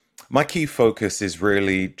My key focus is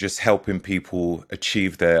really just helping people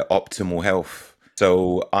achieve their optimal health.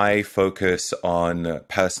 So I focus on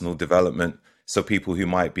personal development. So people who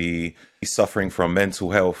might be suffering from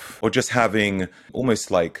mental health or just having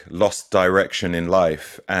almost like lost direction in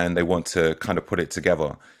life and they want to kind of put it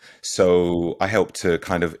together. So I help to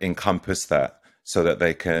kind of encompass that so that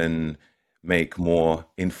they can make more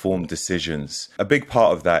informed decisions. A big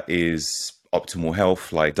part of that is optimal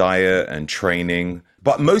health, like diet and training.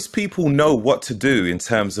 But most people know what to do in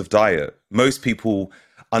terms of diet. Most people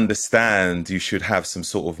understand you should have some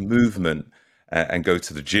sort of movement and go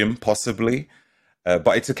to the gym, possibly.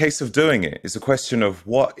 But it's a case of doing it. It's a question of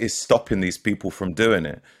what is stopping these people from doing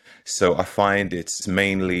it. So I find it's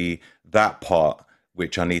mainly that part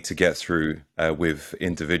which I need to get through with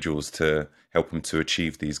individuals to help them to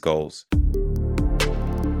achieve these goals.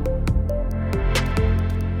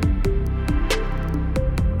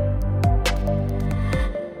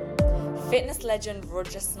 Fitness legend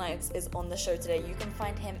Roger Snipes is on the show today. You can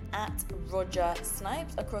find him at Roger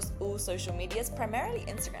Snipes across all social medias, primarily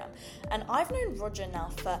Instagram. And I've known Roger now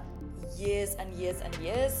for years and years and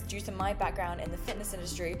years. Due to my background in the fitness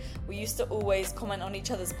industry, we used to always comment on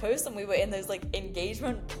each other's posts, and we were in those like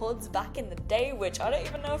engagement pods back in the day, which I don't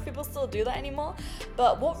even know if people still do that anymore.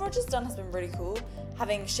 But what Roger's done has been really cool,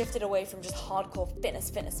 having shifted away from just hardcore fitness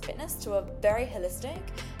to a very holistic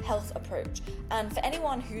health approach. And for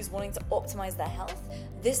anyone who's wanting to optimize their health,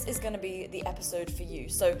 this is going to be the episode for you.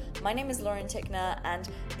 So my name is Lauren Tickner, and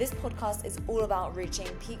this podcast is all about reaching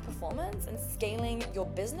peak performance and scaling your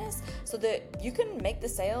business so that you can make the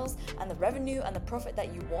sales and the revenue and the profit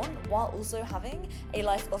that you want while also having a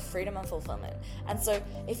life of freedom and fulfillment. And so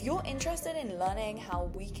if you're interested in learning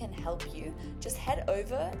how we can help you, just head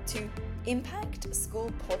over to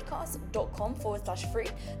impactschoolpodcast.com/free.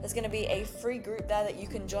 There's going to be a free group there that you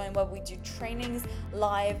can join where we do trainings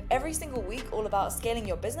live every single week all about scaling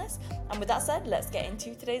your business. And with that said, let's get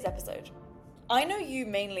into today's episode. I know you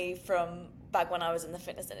mainly from back when I was in the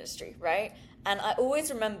fitness industry, right? And I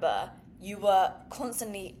always remember you were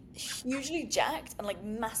constantly hugely jacked and like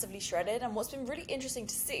massively shredded. And what's been really interesting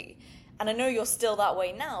to see, and I know you're still that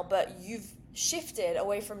way now, but you've shifted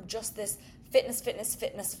away from just this fitness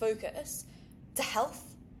focus to health,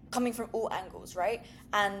 coming from all angles, right?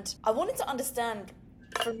 And I wanted to understand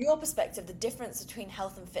from your perspective the difference between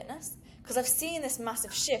health and fitness, because I've seen this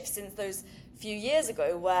massive shift since those few years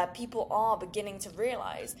ago where people are beginning to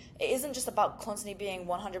realize it isn't just about constantly being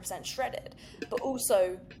 100% shredded, but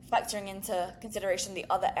also factoring into consideration the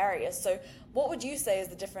other areas. So what would you say is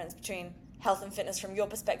the difference between health and fitness from your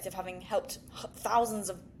perspective, having helped thousands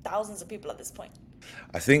of people at this point?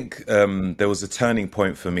 I think there was a turning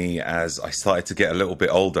point for me as I started to get a little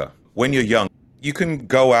bit older. When you're young, you can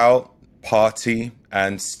go out, party,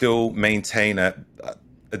 and still maintain a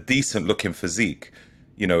decent looking physique.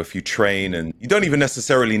 You know, if you train, and you don't even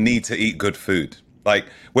necessarily need to eat good food. Like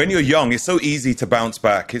when you're young, it's so easy to bounce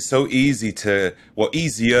back. It's so easier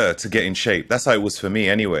to get in shape. That's how it was for me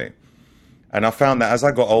anyway. And I found that as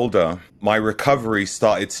I got older, my recovery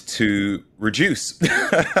started to reduce.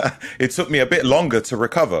 It took me a bit longer to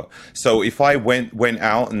recover. So if I went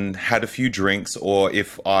out and had a few drinks, or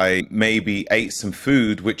if I maybe ate some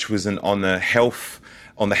food which wasn't on the health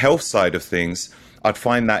side of things, I'd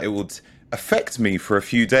find that it would affect me for a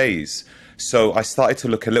few days. So I started to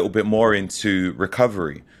look a little bit more into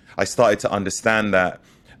recovery. I started to understand that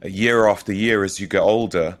year after year, as you get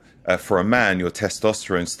older, for a man, your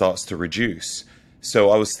testosterone starts to reduce.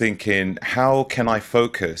 So I was thinking, how can I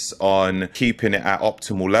focus on keeping it at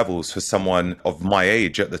optimal levels for someone of my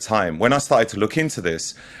age at the time? When I started to look into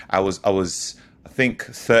this, I was I think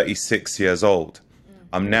 36 years old.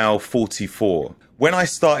 I'm now 44. When I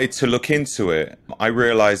started to look into it, I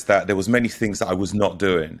realized that there was many things that I was not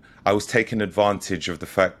doing. I was taking advantage of the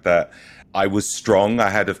fact that I was strong.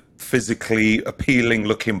 I had a physically appealing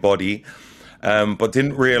looking body, but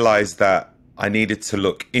didn't realize that I needed to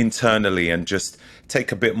look internally and just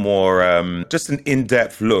take a bit more, just an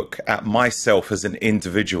in-depth look at myself as an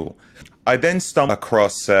individual. I then stumbled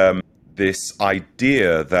across this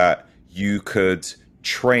idea that you could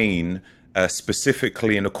train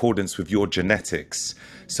specifically in accordance with your genetics.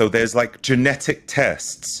 So there's like genetic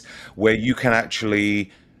tests where you can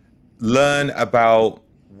actually learn about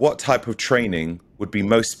what type of training would be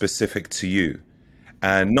most specific to you.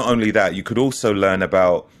 And not only that, you could also learn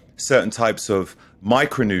about certain types of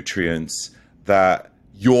micronutrients that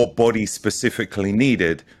your body specifically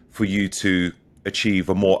needed for you to achieve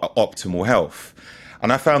a more optimal health.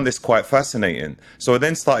 And I found this quite fascinating. So I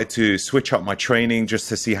then started to switch up my training just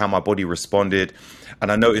to see how my body responded.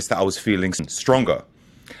 And I noticed that I was feeling stronger.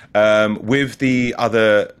 With the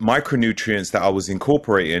other micronutrients that I was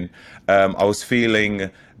incorporating, I was feeling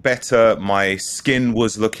better. My skin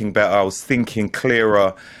was looking better. I was thinking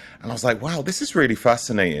clearer. And I was like, wow, this is really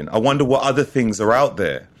fascinating. I wonder what other things are out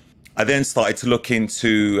there. I then started to look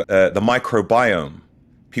into the microbiome.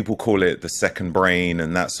 People call it the second brain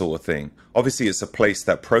and that sort of thing. Obviously, it's a place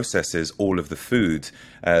that processes all of the food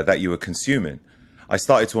that you are consuming. I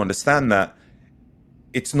started to understand that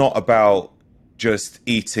it's not about just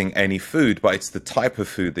eating any food, but it's the type of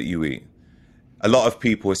food that you eat. A lot of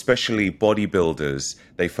people, especially bodybuilders,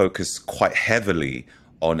 they focus quite heavily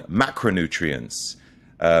on macronutrients.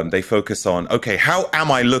 They focus on, okay, how am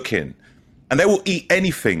I looking? And they will eat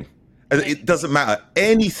anything. It doesn't matter.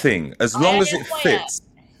 Anything, as long as it fits.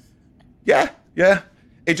 Yeah, yeah.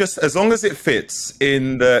 It just, as long as it fits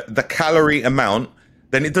in the calorie amount,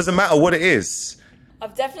 then it doesn't matter what it is.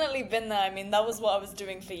 I've definitely been there. I mean, that was what I was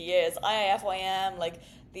doing for years. IIFYM, like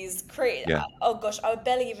these crazy. Yeah. Oh gosh, I would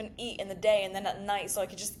barely even eat in the day, and then at night, so I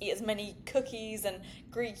could just eat as many cookies and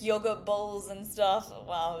Greek yogurt bowls and stuff.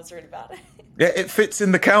 Wow, it was really bad. Yeah, it fits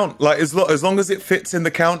in the count. Like as long as it fits in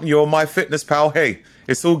the count, you're MyFitnessPal. Hey,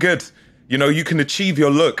 it's all good. You know, you can achieve your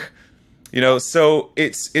look. You know, so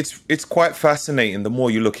it's quite fascinating the more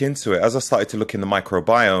you look into it. As I started to look in the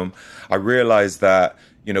microbiome, I realized that,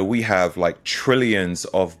 you know, we have like trillions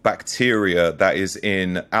of bacteria that is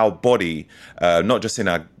in our body, not just in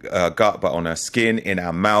our gut, but on our skin, in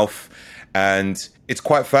our mouth. And it's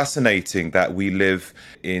quite fascinating that we live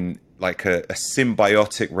in like a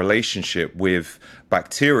symbiotic relationship with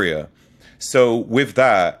bacteria. So with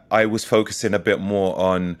that, I was focusing a bit more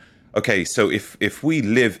on, okay, so if we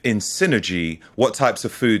live in synergy, what types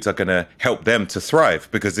of foods are going to help them to thrive?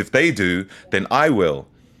 Because if they do, then I will.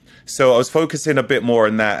 So I was focusing a bit more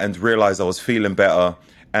on that and realized I was feeling better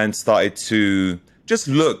and started to just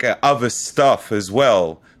look at other stuff as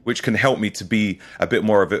well, which can help me to be a bit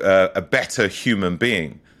more of a better human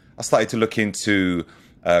being. I started to look into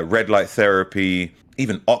red light therapy,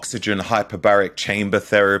 even oxygen hyperbaric chamber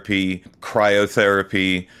therapy,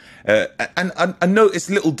 cryotherapy. And I noticed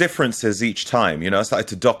little differences each time. You know, I started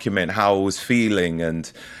to document how I was feeling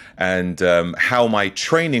and how my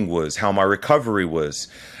training was, how my recovery was.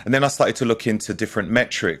 And then I started to look into different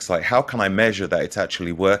metrics, like how can I measure that it's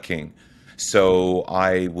actually working? So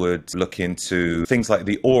I would look into things like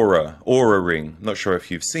the Aura ring. Not sure if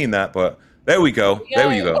you've seen that, but there we go. There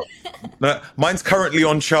we go. Mine's currently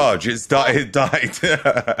on charge. It died.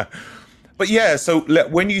 But yeah, so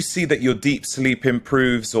when you see that your deep sleep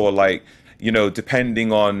improves, or like, you know,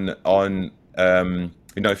 depending on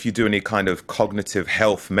you know, if you do any kind of cognitive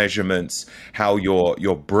health measurements, how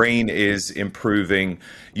your brain is improving,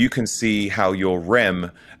 you can see how your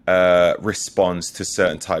REM responds to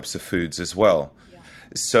certain types of foods as well. Yeah.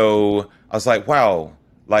 So I was like, wow,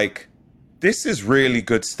 like this is really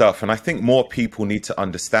good stuff. And I think more people need to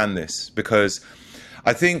understand this, because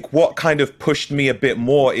I think what kind of pushed me a bit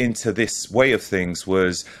more into this way of things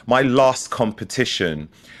was my last competition.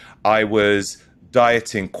 I was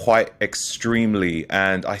dieting quite extremely,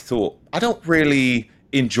 and I thought, I don't really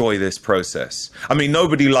enjoy this process. I mean,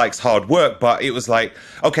 nobody likes hard work, but it was like,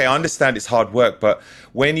 okay, I understand it's hard work, but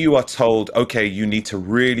when you are told, okay, you need to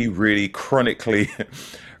really, really chronically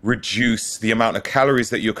reduce the amount of calories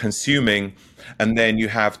that you're consuming, and then you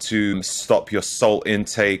have to stop your salt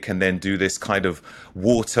intake and then do this kind of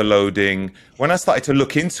water loading. When I started to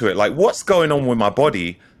look into it, like what's going on with my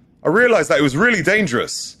body, I realized that it was really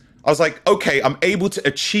dangerous. I was like, okay, I'm able to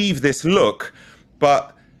achieve this look,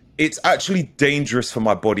 but it's actually dangerous for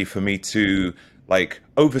my body for me to like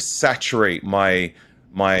oversaturate my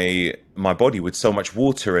body with so much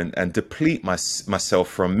water and deplete myself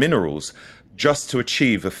from minerals just to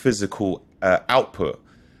achieve a physical output.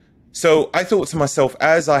 So I thought to myself,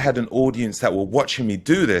 as I had an audience that were watching me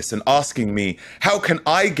do this and asking me, how can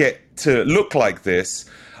I get to look like this?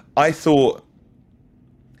 I thought,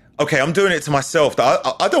 okay, I'm doing it to myself.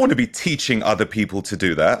 I don't want to be teaching other people to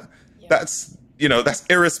do that. Yeah. That's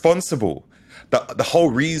irresponsible. The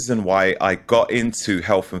whole reason why I got into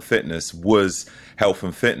health and fitness was health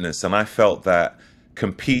and fitness. And I felt that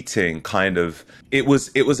competing kind of, it was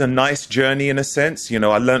a nice journey in a sense. You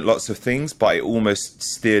know, I learned lots of things, but it almost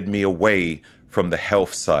steered me away from the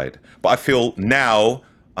health side. But I feel now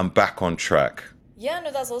I'm back on track. Yeah,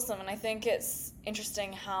 no, that's awesome. And I think it's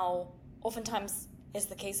interesting how oftentimes it's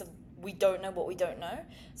the case of we don't know what we don't know.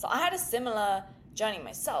 So I had a similar journey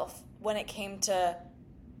myself when it came to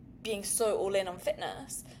being so all in on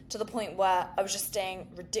fitness, to the point where I was just staying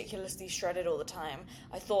ridiculously shredded all the time.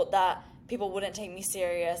 I thought that people wouldn't take me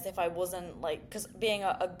serious if I wasn't like, because being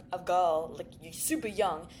a girl, like you're super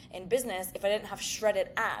young in business, if I didn't have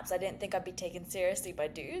shredded abs, I didn't think I'd be taken seriously by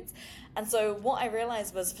dudes. And so what I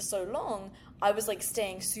realized was for so long, I was like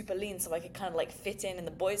staying super lean so I could kind of like fit in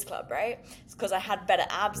the boys club, right? It's because I had better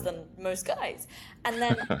abs than most guys. And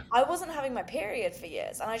then I wasn't having my period for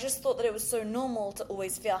years. And I just thought that it was so normal to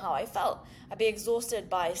always feel how I felt. I'd be exhausted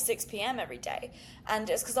by 6 p.m. every day. And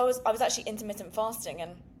it's because I was actually intermittent fasting.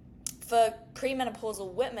 And for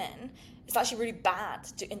premenopausal women, it's actually really bad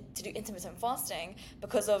to do intermittent fasting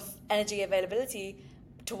because of energy availability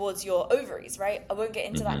towards your ovaries, right? I won't get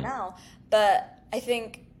into that now. But I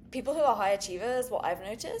think people who are high achievers, what I've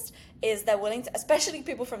noticed is they're willing to, especially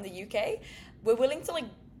people from the UK, we're willing to like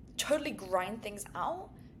totally grind things out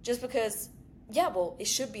just because, yeah, well, it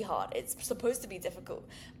should be hard. It's supposed to be difficult.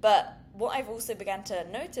 But what I've also began to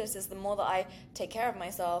notice is the more that I take care of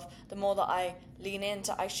myself, the more that I lean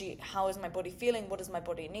into actually how is my body feeling, what does my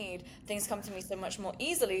body need, things come to me so much more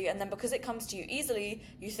easily. And then because it comes to you easily,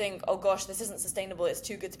 you think, oh gosh, this isn't sustainable, it's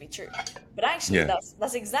too good to be true. But actually,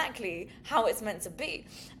 that's exactly how it's meant to be.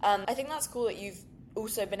 I think that's cool that you've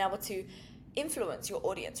also been able to influence your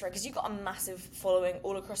audience, right? Because you've got a massive following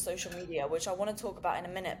all across social media, which I want to talk about in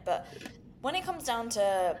a minute. But when it comes down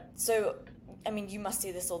to, so, I mean, you must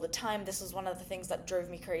see this all the time. This was one of the things that drove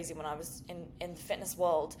me crazy when I was in the fitness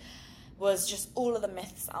world, was just all of the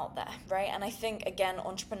myths out there, right? And I think, again,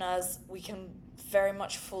 entrepreneurs, we can very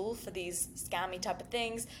much fall for these scammy type of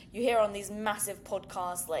things. You hear on these massive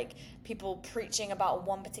podcasts, like people preaching about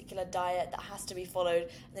one particular diet that has to be followed.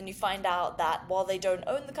 And then you find out that while they don't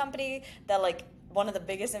own the company, they're like one of the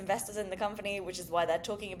biggest investors in the company, which is why they're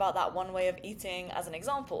talking about that one way of eating as an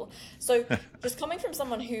example. So just coming from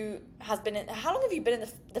someone who has been in, how long have you been in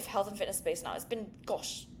the health and fitness space now? It's been,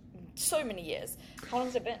 gosh, so many years. How long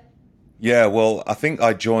has it been? Yeah, well, I think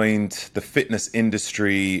I joined the fitness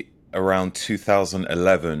industry around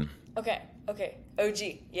 2011. Okay. OG.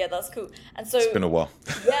 Yeah, that's cool. And so It's been a while.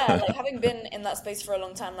 yeah, like having been in that space for a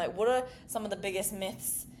long time, like what are some of the biggest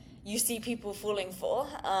myths you see people falling for,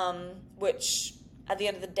 which at the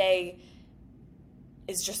end of the day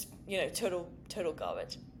is just, total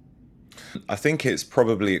garbage? I think it's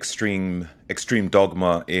probably extreme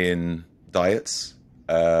dogma in diets.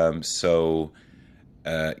 Once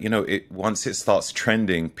it starts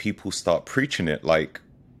trending, people start preaching it like,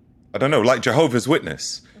 I don't know, like Jehovah's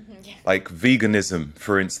Witness, like veganism,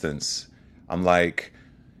 for instance. I'm like,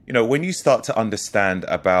 when you start to understand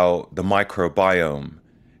about the microbiome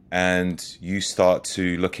and you start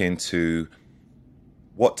to look into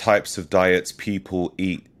what types of diets people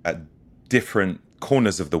eat at different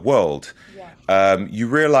corners of the world, you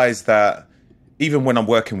realize that even when I'm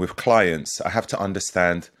working with clients, I have to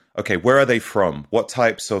understand, okay, where are they from? What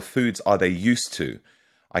types of foods are they used to?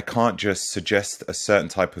 I can't just suggest a certain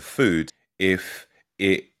type of food if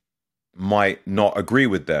it might not agree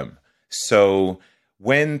with them. So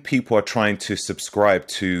when people are trying to subscribe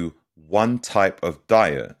to one type of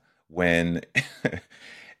diet, when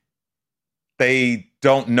they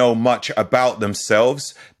don't know much about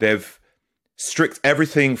themselves, they've stripped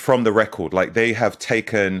everything from the record. Like they have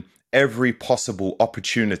taken every possible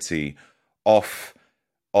opportunity off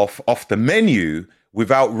the menu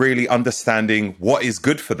without really understanding what is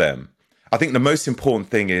good for them. I think the most important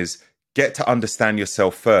thing is get to understand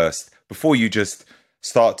yourself first before you just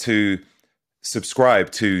start to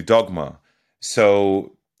subscribe to dogma.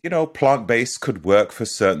 So, plant-based could work for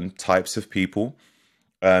certain types of people.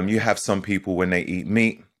 You have some people when they eat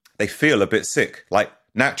meat, they feel a bit sick, like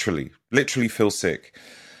naturally, literally feel sick.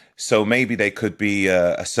 So maybe they could be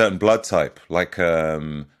a certain blood type, like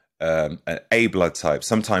an A blood type.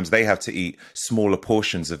 Sometimes they have to eat smaller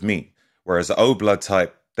portions of meat, whereas the O blood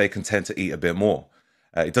type, they can tend to eat a bit more.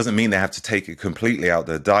 It doesn't mean they have to take it completely out of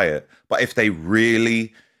their diet, but if they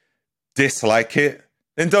really dislike it,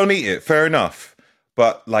 then don't eat it. Fair enough.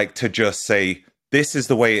 But like to just say, this is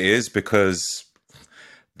the way it is because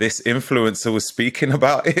this influencer was speaking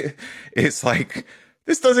about it, it's like,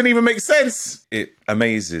 this doesn't even make sense. It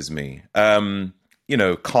amazes me. Carnivore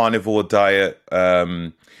diet,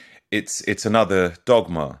 it's another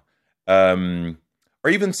dogma. Or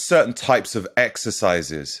even certain types of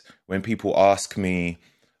exercises. When people ask me,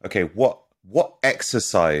 okay, what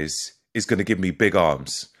exercise is going to give me big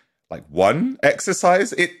arms? Like one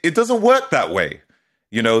exercise? It doesn't work that way.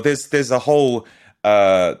 There's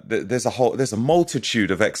a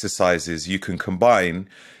multitude of exercises you can combine.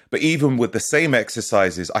 But even with the same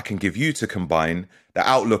exercises I can give you to combine, the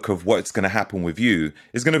outlook of what's going to happen with you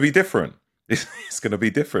is going to be different. It's going to be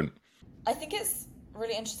different. I think it's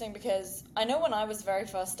really interesting because I know when I was very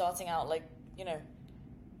first starting out,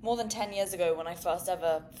 more than 10 years ago when I first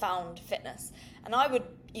ever found fitness. And I would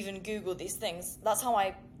even Google these things. That's how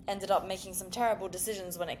I ended up making some terrible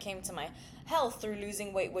decisions when it came to my health through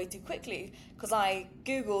losing weight way too quickly, because I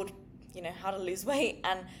Googled, how to lose weight,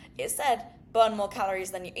 and it said burn more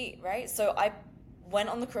calories than you eat, right? So I went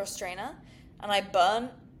on the cross trainer and I burned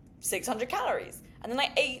 600 calories, and then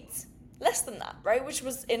I ate less than that, right? Which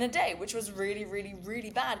was in a day, which was really, really, really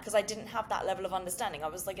bad, because I didn't have that level of understanding. I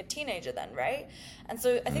was like a teenager then, right? And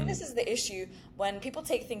so I think this is the issue when people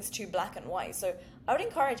take things too black and white. So I would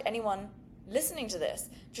encourage anyone listening to this,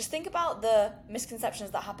 just think about the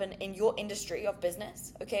misconceptions that happen in your industry of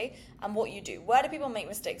business, okay? And what you do. Where do people make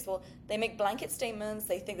mistakes? Well, they make blanket statements.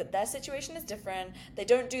 They think that their situation is different. They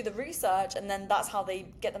don't do the research, and then that's how they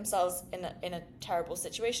get themselves in a terrible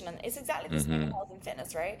situation. And it's exactly the same in health and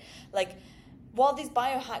fitness, right? Like, while these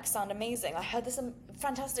biohacks sound amazing, I heard this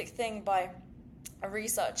fantastic thing by a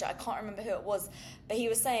researcher. I can't remember who it was, but he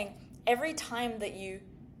was saying every time that you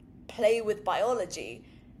play with biology,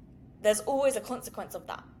 there's always a consequence of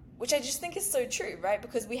that, which I just think is so true, right?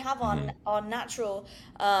 Because we have our natural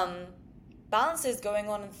balances going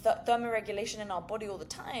on and thermoregulation in our body all the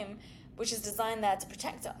time, which is designed there to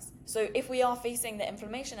protect us. So if we are facing the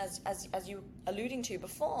inflammation, as you alluding to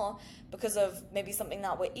before, because of maybe something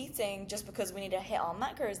that we're eating, just because we need to hit our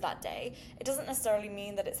macros that day, it doesn't necessarily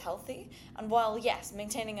mean that it's healthy. And while, yes,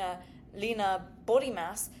 maintaining a leaner body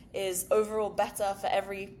mass is overall better for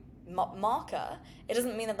every marker, it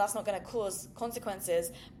doesn't mean that that's not going to cause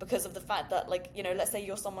consequences because of the fact that, let's say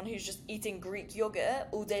you're someone who's just eating Greek yogurt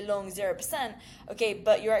all day long, 0%, okay,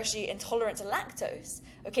 but you're actually intolerant to lactose,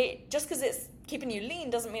 okay, just because it's keeping you lean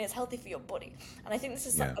doesn't mean it's healthy for your body. And I think this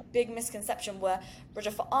is a big misconception where,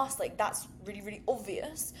 Roger, for us, that's really, really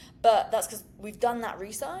obvious, but that's because we've done that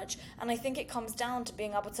research. And I think it comes down to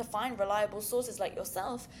being able to find reliable sources like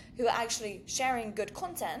yourself who are actually sharing good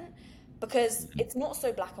content, because it's not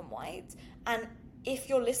so black and white. And if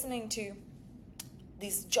you're listening to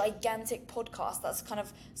these gigantic podcasts, that's kind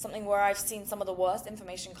of something where I've seen some of the worst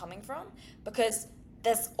information coming from, because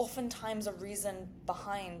there's oftentimes a reason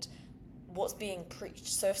behind what's being preached.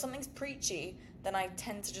 So if something's preachy, then I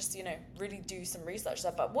tend to just, really do some research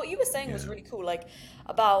there. But what you were saying was really cool,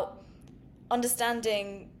 about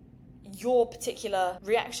understanding your particular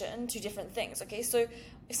reaction to different things, okay? So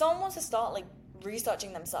if someone wants to start,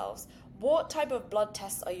 researching themselves, what type of blood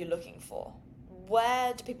tests are you looking for?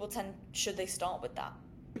 Where do people should they start with that?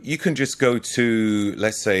 You can just go to,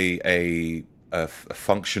 let's say, a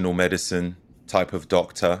functional medicine type of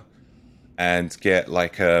doctor and get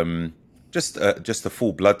just a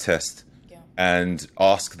full blood test, and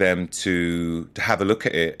ask them to have a look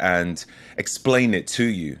at it and explain it to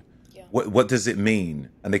you. What does it mean?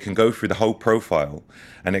 And they can go through the whole profile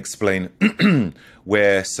and explain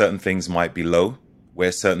where certain things might be low,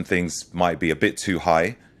 where certain things might be a bit too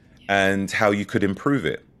high, and how you could improve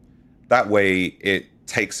it. That way it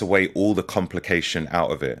takes away all the complication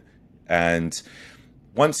out of it. And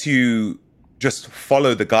once you just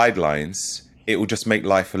follow the guidelines, it will just make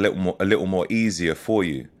life a little more easier for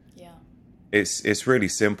you. Yeah. It's really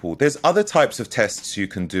simple. There's other types of tests you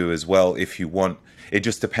can do as well if you want. It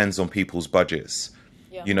just depends on people's budgets.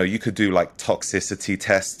 Yeah. You could do toxicity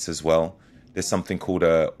tests as well. There's something called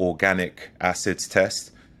a organic acids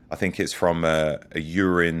test. I think it's from a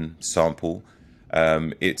urine sample.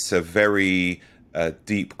 It's a very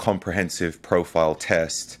deep, comprehensive profile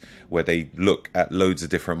test where they look at loads of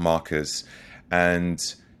different markers. And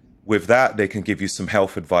with that, they can give you some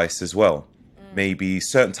health advice as well. Maybe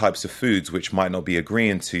certain types of foods which might not be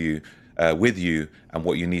agreeing to you, with you, and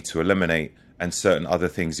what you need to eliminate, and certain other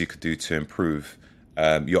things you could do to improve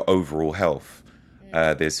your overall health.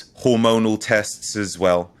 There's hormonal tests as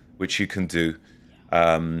well, which you can do.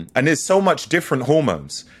 And there's so much different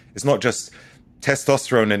hormones. It's not just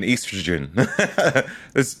testosterone and estrogen.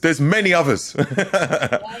 there's many others.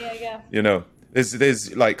 Yeah. There's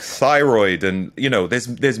thyroid, and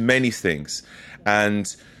there's many things.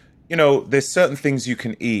 And there's certain things you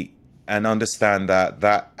can eat and understand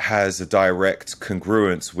that has a direct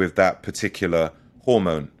congruence with that particular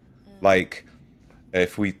hormone.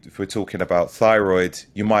 If we're talking about thyroid,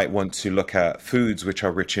 you might want to look at foods which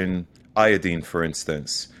are rich in iodine, for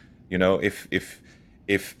instance. If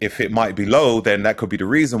it might be low, then that could be the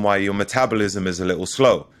reason why your metabolism is a little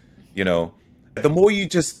slow. The more you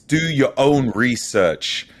just do your own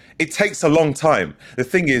research, it takes a long time. The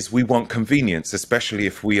thing is, we want convenience, especially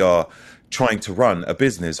if we are trying to run a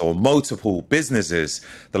business or multiple businesses.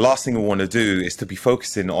 The last thing we want to do is to be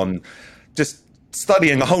focusing on just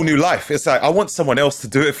studying a whole new life. It's I want someone else to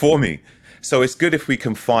do it for me. So it's good if we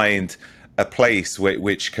can find a place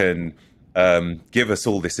which can give us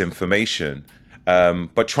all this information.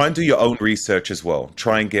 But try and do your own research as well.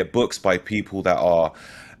 Try and get books by people that are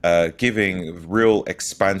giving real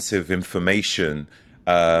expansive information,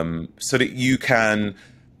 so that you can,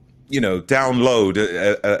 download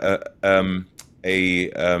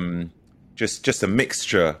just a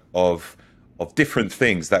mixture of different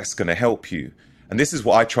things that's going to help you. And this is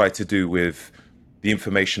what I try to do with the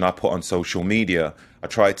information I put on social media. I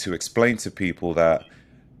try to explain to people that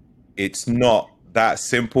it's not that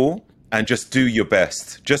simple, and just do your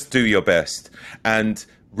best. Just do your best. And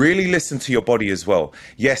really listen to your body as well.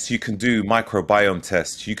 Yes, you can do microbiome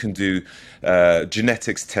tests. You can do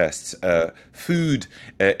genetics tests, food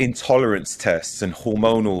intolerance tests, and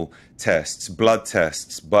hormonal tests, blood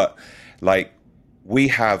tests. But like, we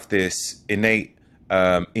have this innate,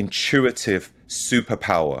 intuitive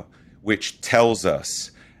superpower which tells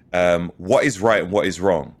us what is right and what is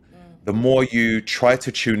wrong. The more you try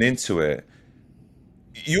to tune into it,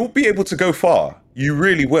 you'll be able to go far. You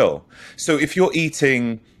really will. So if you're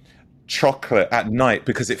eating chocolate at night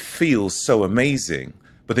because it feels so amazing,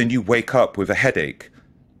 but then you wake up with a headache,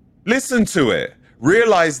 listen to it.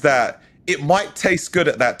 Realize that it might taste good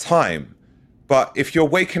at that time, but if you're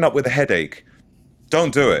waking up with a headache,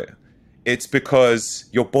 don't do it. It's because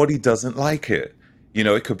your body doesn't like it.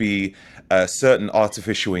 It could be certain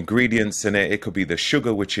artificial ingredients in it. It could be the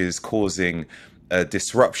sugar, which is causing a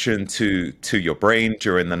disruption to your brain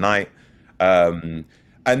during the night. And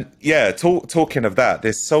yeah, talking of that,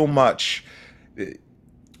 there's so much.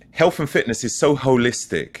 Health and fitness is so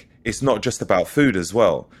holistic. It's not just about food as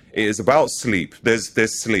well. It is about sleep. There's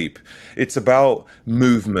sleep. It's about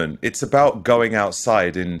movement. It's about going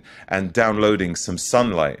outside and downloading some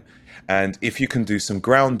sunlight. And if you can do some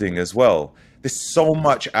grounding as well, there's so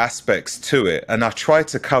much aspects to it. And I try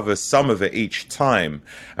to cover some of it each time.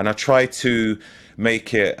 And I try to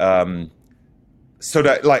make it so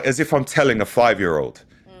that, like, as if I'm telling a 5-year-old,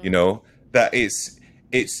 that it's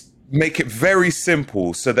make it very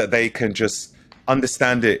simple so that they can just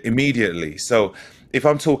understand it immediately. So if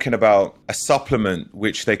I'm talking about a supplement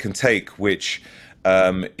which they can take, which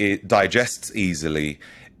it digests easily,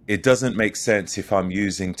 it doesn't make sense if I'm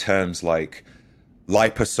using terms like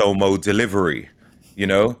liposomal delivery.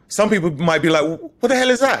 Some people might be like, what the hell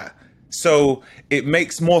is that? So it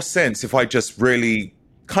makes more sense if I just really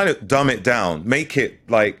kind of dumb it down, make it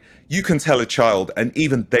like you can tell a child and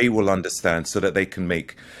even they will understand, so that they can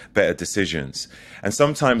make better decisions. And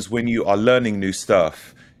sometimes when you are learning new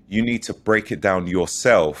stuff, you need to break it down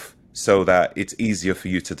yourself so that it's easier for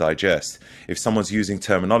you to digest. If someone's using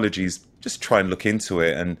terminologies, just try and look into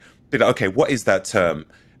it and be like, okay, what is that term?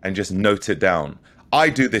 And just note it down. I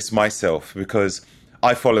do this myself because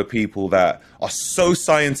I follow people that are so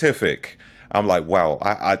scientific. I'm like, wow,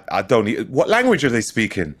 I don't need, what language are they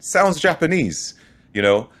speaking? Sounds Japanese,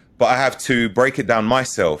 but I have to break it down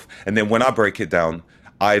myself. And then when I break it down,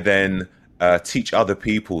 I then teach other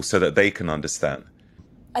people so that they can understand.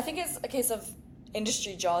 I think it's a case of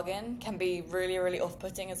industry jargon can be really, really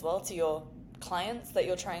off-putting as well to your clients that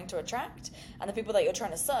you're trying to attract and the people that you're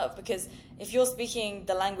trying to serve. Because if you're speaking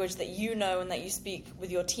the language that you know and that you speak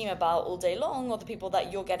with your team about all day long, or the people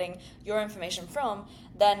that you're getting your information from,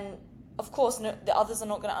 then of course the others are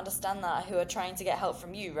not going to understand that, who are trying to get help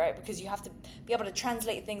from you, right? Because you have to be able to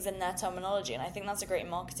translate things in their terminology. And I think that's a great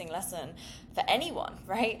marketing lesson for anyone,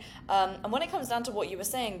 right? And when it comes down to what you were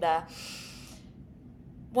saying there,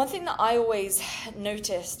 one thing that I always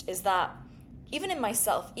noticed is that even in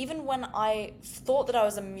myself, even when I thought that I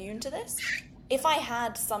was immune to this, if I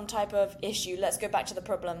had some type of issue, let's go back to the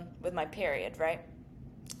problem with my period, right?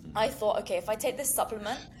 I thought, okay, if I take this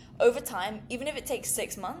supplement over time, even if it takes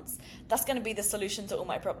 6 months, that's going to be the solution to all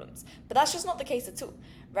my problems. But that's just not the case at all,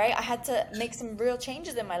 right? I had to make some real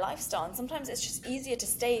changes in my lifestyle. And sometimes it's just easier to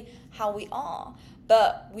stay how we are.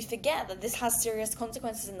 But we forget that this has serious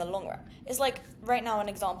consequences in the long run. It's like right now, an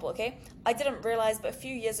example, okay? I didn't realize, but a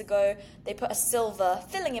few years ago, they put a silver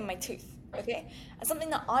filling in my tooth, okay? And something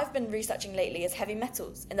that I've been researching lately is heavy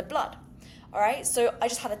metals in the blood. All right, so I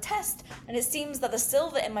just had a test, and it seems that the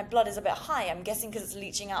silver in my blood is a bit high. I'm guessing because it's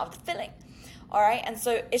leaching out of the filling. All right, and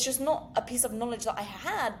so it's just not a piece of knowledge that I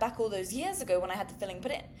had back all those years ago when I had the filling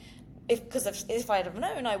put in. Because if I had have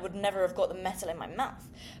known, I would never have got the metal in my mouth.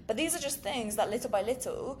 But these are just things that little by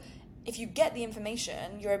little, if you get the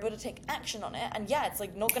information, you're able to take action on it. And yeah, it's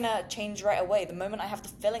like not gonna change right away. The moment I have the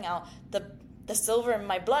filling out, the silver in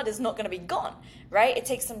my blood is not going to be gone, right? It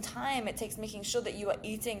takes some time. It takes making sure that you are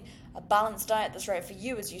eating a balanced diet that's right for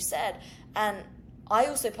you, as you said. And I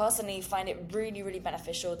also personally find it really, really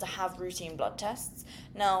beneficial to have routine blood tests.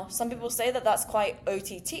 Now, some people say that that's quite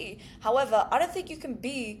OTT. However, I don't think you can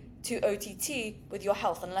be too OTT with your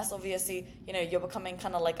health unless obviously, you're becoming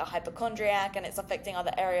kind of like a hypochondriac and it's affecting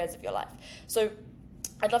other areas of your life. So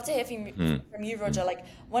I'd love to hear from you, Roger, like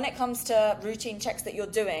when it comes to routine checks that you're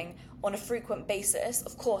doing on a frequent basis,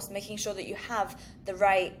 of course, making sure that you have the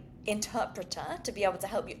right interpreter to be able to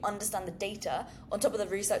help you understand the data on top of the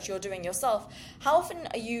research you're doing yourself. How often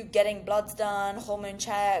are you getting bloods done, hormone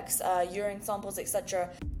checks, urine samples,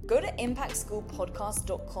 etc.? Go to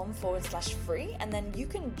impactschoolpodcast.com/free and then you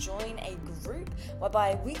can join a group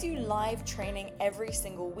whereby we do live training every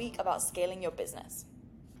single week about scaling your business.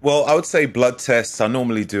 Well, I would say blood tests I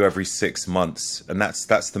normally do every 6 months, and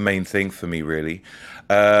that's the main thing for me, really.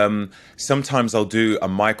 Sometimes I'll do a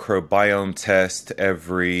microbiome test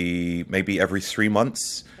maybe every 3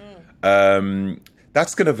 months.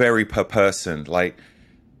 That's going to vary per person. Like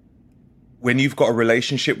when you've got a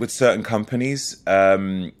relationship with certain companies,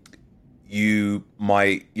 you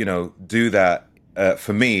might, do that.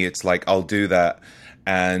 For me, it's like I'll do that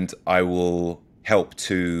and I will help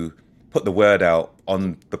to put the word out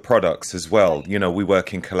on the products as well. We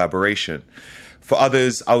work in collaboration. For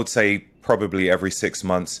others, I would say probably every 6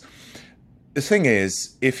 months. The thing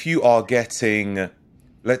is, if you are getting,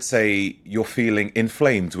 let's say you're feeling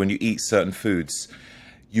inflamed when you eat certain foods,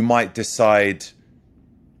 you might decide,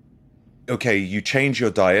 okay, you change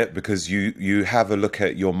your diet because you have a look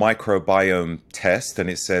at your microbiome test and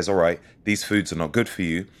it says, all right, these foods are not good for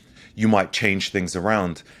you. You might change things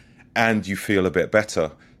around and you feel a bit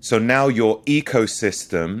better. So now your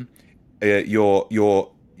ecosystem, your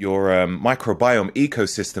microbiome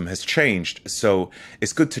ecosystem has changed. So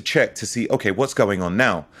it's good to check to see, okay, what's going on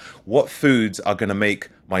now? What foods are going to make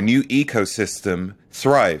my new ecosystem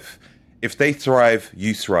thrive? If they thrive,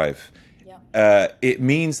 you thrive. Yeah. It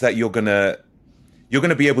means that you're gonna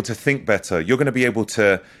be able to think better. You're gonna be able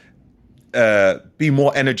to be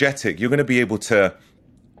more energetic. You're gonna be able to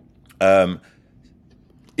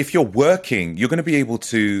if you're working, you're going to be able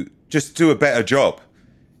to just do a better job.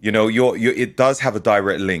 It does have a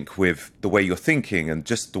direct link with the way you're thinking and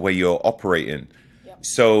just the way you're operating. Yep.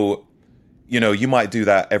 So, you might do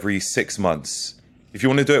that every 6 months. If you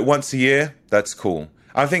want to do it once a year, that's cool.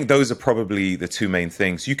 I think those are probably the two main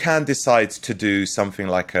things. You can decide to do something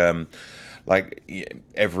like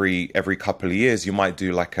every couple of years. You might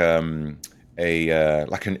do like an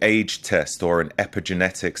age test or an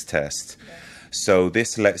epigenetics test. Yeah. So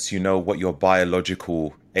this lets you know what your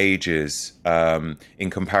biological age is in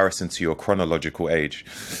comparison to your chronological age,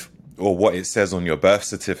 or what it says on your birth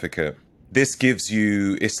certificate. This gives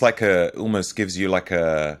you, almost gives you like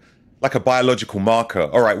a biological marker.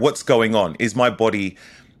 All right, what's going on? Is my body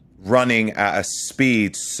running at a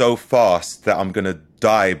speed so fast that I'm going to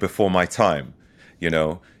die before my time?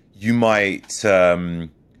 You might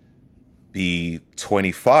be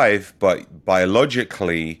 25, but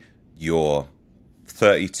biologically you're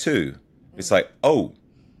 32. It's like, oh,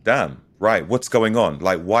 damn, right, what's going on?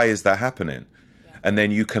 Like, why is that happening? Yeah. And then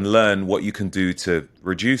you can learn what you can do to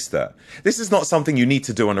reduce that. This is not something you need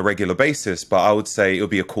to do on a regular basis, but I would say it would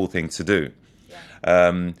be a cool thing to do.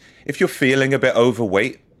 Yeah. If you're feeling a bit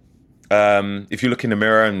overweight, if you look in the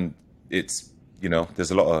mirror and it's, there's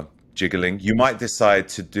a lot of jiggling, you might decide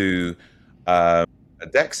to do a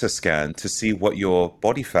DEXA scan to see what your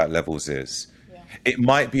body fat levels is. It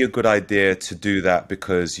might be a good idea to do that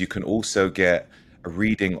because you can also get a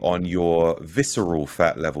reading on your visceral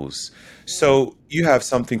fat levels. So you have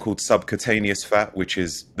something called subcutaneous fat, which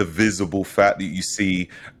is the visible fat that you see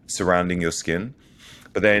surrounding your skin.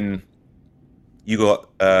 But then you got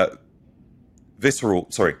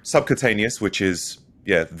subcutaneous, which is,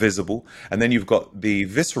 visible. And then you've got the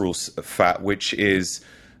visceral fat, which is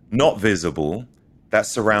not visible, that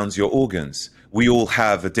surrounds your organs. We all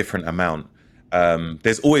have a different amount.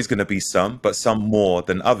 There's always going to be some, but some more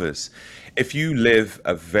than others. If you live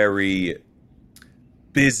a very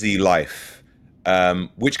busy life,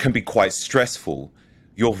 which can be quite stressful,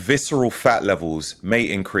 your visceral fat levels may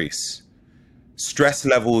increase. Stress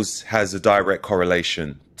levels has a direct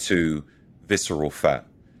correlation to visceral fat.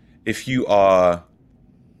 If you are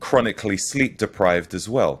chronically sleep deprived as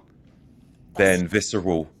well, then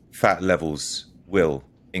visceral fat levels will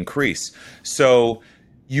increase. So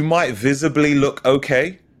you might visibly look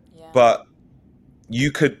okay, but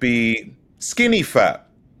you could be skinny fat.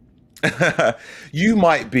 You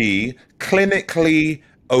might be clinically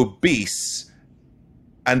obese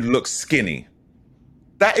and look skinny.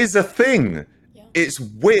 That is a thing. Yeah. It's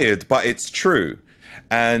weird, but it's true.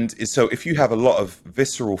 And so if you have a lot of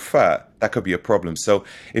visceral fat, that could be a problem. So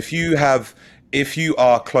if you have if you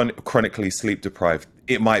are chronically sleep deprived,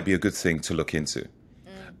 it might be a good thing to look into.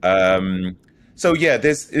 Mm. So yeah,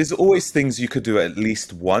 there's always things you could do at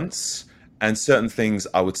least once, and certain things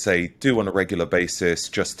I would say do on a regular basis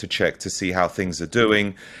just to check to see how things are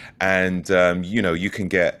doing, and you can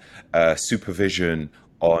get supervision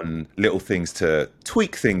on little things to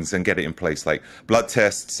tweak things and get it in place, like blood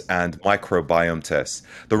tests and microbiome tests.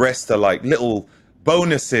 The rest are like little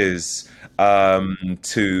bonuses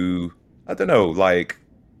to I don't know, like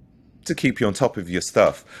to keep you on top of your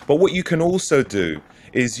stuff. But what you can also do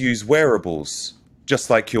is use wearables, just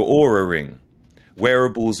like your Aura ring.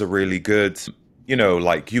 Wearables are really good.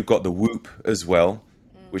 Like you've got the Whoop as well,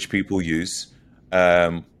 which people use.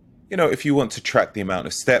 Um, if you want to track the amount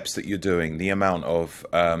of steps that you're doing, the amount of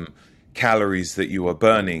calories that you are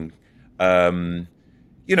burning,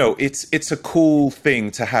 it's a cool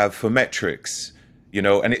thing to have for metrics,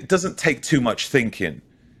 and it doesn't take too much thinking,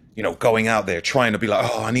 going out there trying to be like,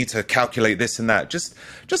 oh, I need to calculate this and that. Just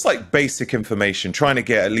like basic information, trying to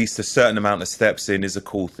get at least a certain amount of steps in is a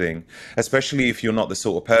cool thing, especially if you're not the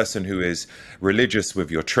sort of person who is religious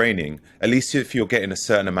with your training. At least if you're getting a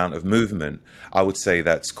certain amount of movement, I would say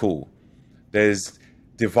that's cool. There's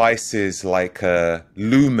devices like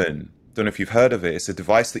Lumen. Don't know if you've heard of it. It's a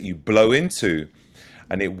device that you blow into,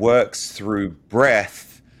 and it works through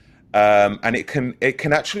breath, and it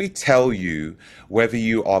can actually tell you whether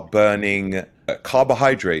you are burning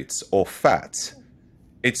carbohydrates or fat.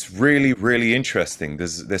 It's really really interesting.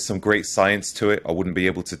 There's some great science to it. I wouldn't be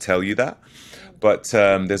able to tell you that, but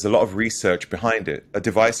there's a lot of research behind it. A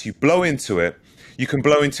device you blow into it. You can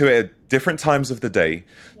blow into it at different times of the day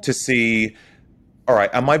to see, all right,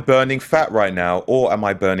 am I burning fat right now or am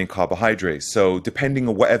I burning carbohydrates? So depending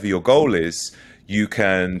on whatever your goal is, you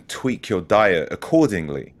can tweak your diet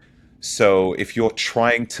accordingly. So if you're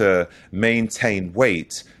trying to maintain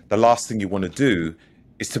weight, the last thing you want to do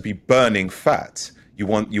is to be burning fat. You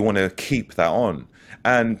want to keep that on,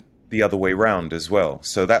 and the other way round as well.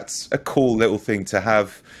 So that's a cool little thing to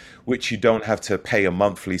have, which you don't have to pay a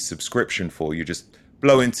monthly subscription for. You just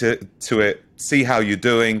blow into it, see how you're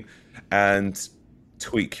doing, and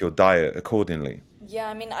tweak your diet accordingly. Yeah,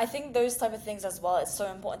 I mean, I think those type of things as well, it's so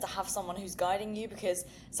important to have someone who's guiding you because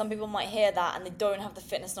some people might hear that and they don't have the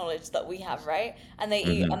fitness knowledge that we have, right? And they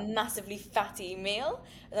eat a Hmm. massively fatty meal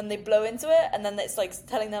and then they blow into it and then it's like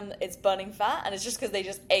telling them it's burning fat and it's just because they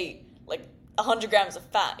just ate like 100 grams of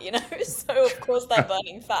fat, you know? So of course they're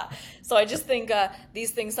burning fat. So I just think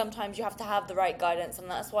these things sometimes you have to have the right guidance and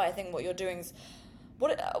that's why I think what you're doing is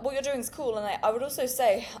cool. And I would also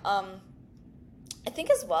say, I think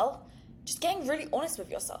as well, just getting really honest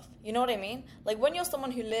with yourself. You know what I mean? Like when you're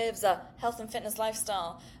someone who lives a health and fitness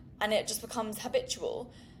lifestyle and it just becomes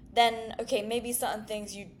habitual, then okay, maybe certain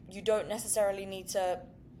things you don't necessarily need to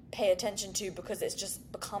pay attention to because it's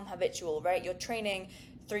just become habitual, right? You're training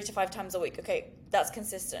 3 to 5 times a week. Okay, that's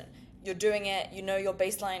consistent. You're doing it, you know your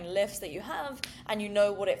baseline lifts that you have, and you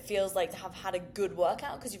know what it feels like to have had a good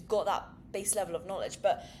workout because you've got that base level of knowledge.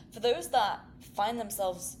 But for those that find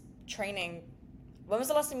themselves training, when was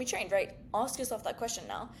the last time you trained, right? Ask yourself that question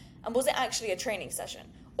now. And was it actually a training session?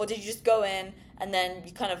 Or did you just go in and then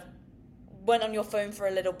you kind of went on your phone for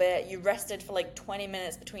a little bit, you rested for like 20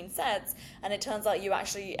 minutes between sets, and it turns out you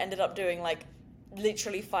actually ended up doing like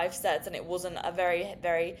literally 5 sets and it wasn't a very,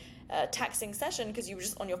 very taxing session because you were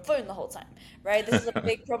just on your phone the whole time, right? This is a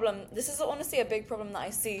big problem. This is honestly a big problem that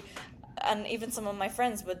I see. And even some of my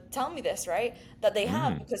friends would tell me this, right? That they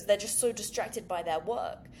have because they're just so distracted by their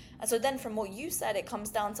work. And so then from what you said, it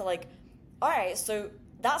comes down to like, all right, so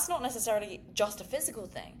that's not necessarily just a physical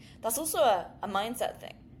thing. That's also a mindset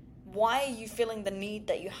thing. Why are you feeling the need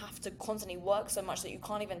that you have to constantly work so much that you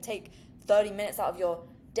can't even take 30 minutes out of your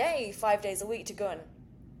day, 5 days a week to go and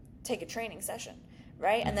take a training session,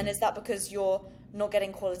 right? And then is that because you're not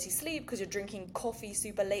getting quality sleep because you're drinking coffee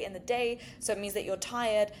super late in the day, so it means that you're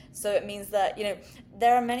tired, so it means that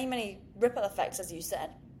there are many, many ripple effects, as you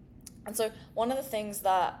said. And so one of the things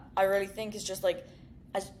that I really think is just like,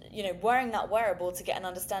 as wearing that wearable to get an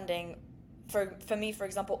understanding. For me, for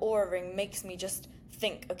example, Aura Ring makes me just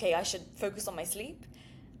think, okay, I should focus on my sleep.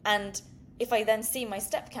 And if I then see my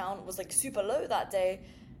step count was like super low that day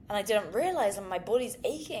and I didn't realize and my body's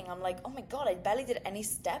aching, I'm like, oh my God, I barely did any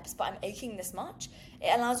steps, but I'm aching this much. It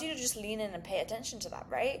allows you to just lean in and pay attention to that,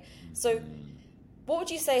 right? So what would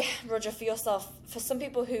you say, Roger, for yourself, for some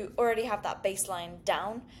people who already have that baseline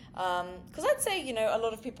down? Because I'd say, a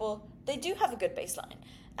lot of people, they do have a good baseline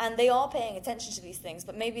and they are paying attention to these things,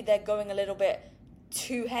 but maybe they're going a little bit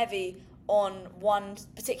too heavy on one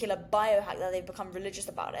particular biohack that they've become religious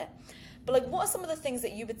about it. But like, what are some of the things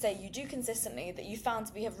that you would say you do consistently that you found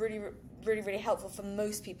to be have really helpful for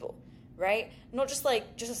most people? Right? Not just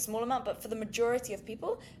like just a small amount, but for the majority of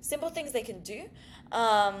people, simple things they can do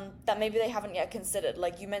that maybe they haven't yet considered.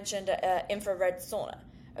 Like you mentioned, infrared sauna.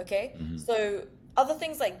 Okay, so other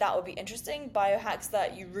things like that would be interesting. Biohacks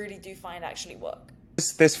that you really do find actually work.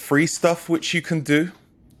 There's free stuff which you can do.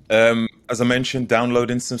 As I mentioned,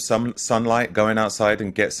 downloading some sunlight, going outside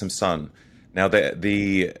and get some sun. Now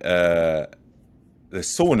the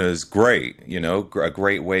sauna is great, you know, a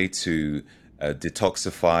great way to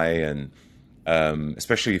detoxify, and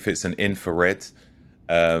especially if it's an infrared.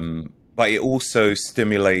 But it also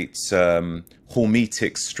stimulates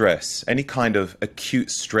hormetic stress. Any kind of acute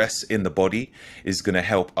stress in the body is going to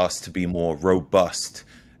help us to be more robust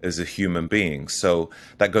as a human being. So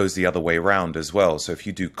that goes the other way around as well. So if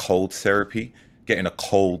you do cold therapy, getting a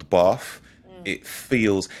cold bath, it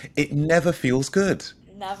never feels good.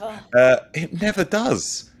 Never. It never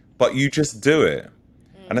does, but you just do it.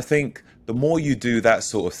 And I think the more you do that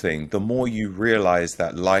sort of thing, the more you realize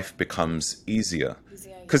that life becomes easier.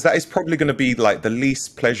 Because that is probably going to be like the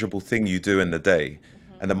least pleasurable thing you do in the day.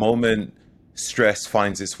 And the moment stress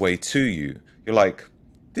finds its way to you, you're like,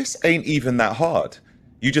 this ain't even that hard.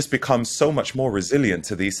 You just become so much more resilient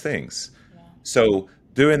to these things. So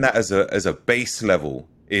doing that as a base level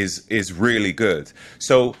is really good.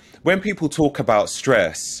 So when people talk about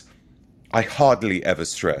stress, I hardly ever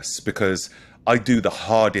stress because I do the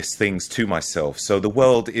hardest things to myself. So the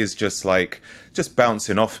world is just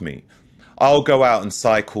bouncing off me. I'll go out and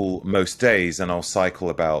cycle most days, and I'll cycle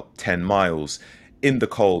about 10 miles in the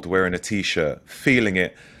cold, wearing a t-shirt, feeling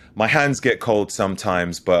it. My hands get cold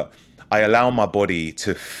sometimes, but I allow my body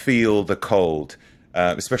to feel the cold,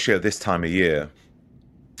 especially at this time of year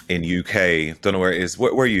in UK. Don't know where it is.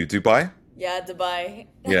 Where are you? Dubai? Yeah, Dubai.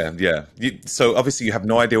 Yeah. So obviously you have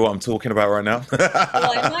no idea what I'm talking about right now. Well,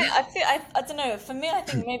 I don't know. For me, I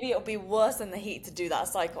think maybe it'll be worse in the heat to do that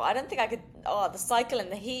cycle. I don't think I could. Oh, the cycle in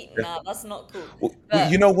the heat. Nah, that's not cool. Well,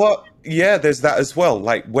 But you know what? Yeah, there's that as well.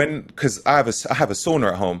 Like because I have a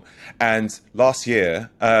sauna at home, and last year,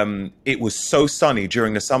 it was so sunny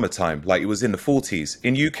during the summertime. Like it was in the 40s.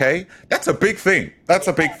 In UK, that's a big thing. That's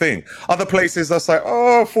a big thing. Other places, that's like,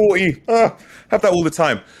 40. Have that all the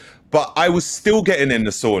time. But I was still getting in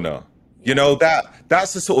the sauna. You know,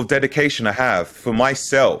 that's the sort of dedication I have for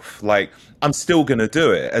myself. Like I'm still gonna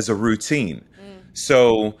do it as a routine.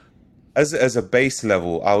 So as a base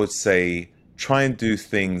level, I would say try and do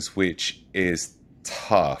things which is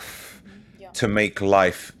tough yeah, to make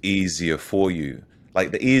life easier for you.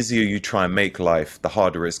 Like the easier you try and make life, the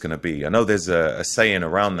harder it's gonna be. I know there's a saying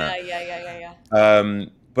around that. yeah.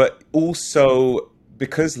 But also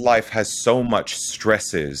because life has so much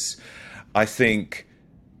stresses, I think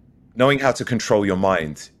knowing how to control your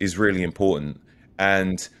mind is really important,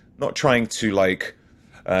 and not trying to try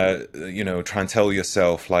and tell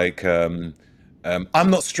yourself I'm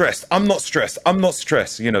not stressed, I'm not stressed, I'm not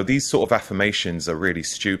stressed. You know, these sort of affirmations are really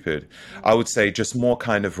stupid. I would say just more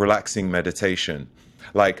kind of relaxing meditation,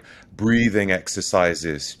 like breathing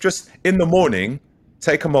exercises. Just in the morning,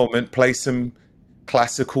 take a moment, play some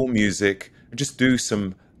classical music, and just do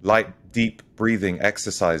some light, deep breathing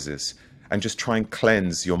exercises and just try and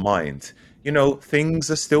cleanse your mind. You know,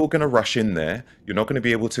 things are still going to rush in there. You're not going to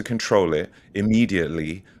be able to control it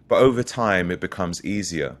immediately, but over time it becomes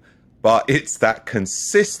easier. But it's that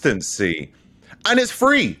consistency, and it's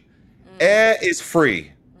free. Air is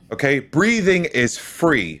free. Okay. Breathing is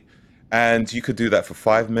free. And you could do that for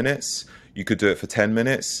 5 minutes. You could do it for 10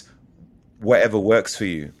 minutes, whatever works for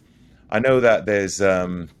you. I know that there's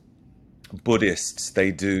Buddhists, they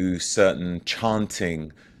do certain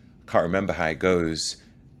chanting. I can't remember how it goes.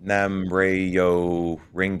 Nam Re Yo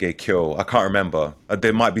Renge Kyo. I can't remember.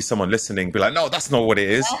 There might be someone listening be like, no, that's not what it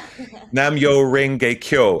is. Nam Yo Renge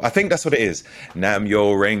Kyo. I think that's what it is. Nam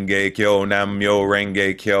Yo Renge Kyo, Nam Yo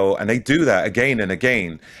Renge Kyo. And they do that again and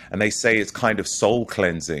again. And they say it's kind of soul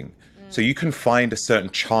cleansing. So you can find a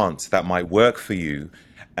certain chant that might work for you.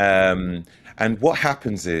 And what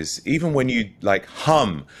happens is, even when you like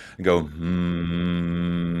hum and go,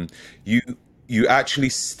 you actually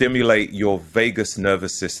stimulate your vagus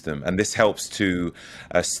nervous system, and this helps to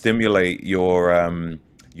stimulate your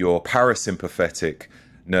parasympathetic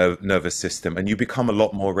nervous system, and you become a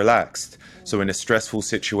lot more relaxed. So in a stressful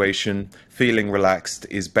situation, feeling relaxed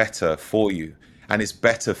is better for you, and it's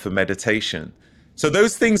better for meditation. So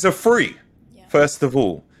those things are free, first of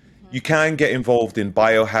all. You can get involved in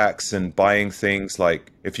biohacks and buying things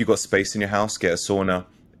like, if you've got space in your house, get a sauna,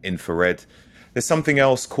 infrared. There's something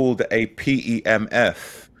else called a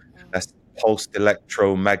PEMF, that's pulsed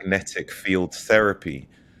electromagnetic field therapy,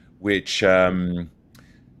 which can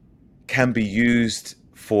be used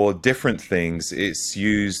for different things. It's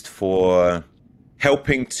used for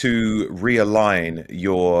helping to realign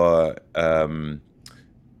your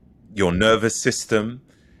nervous system.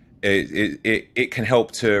 It can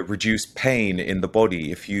help to reduce pain in the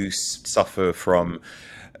body if you suffer from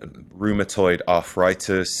rheumatoid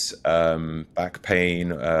arthritis, back pain,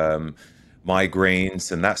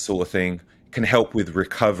 migraines, and that sort of thing. It can help with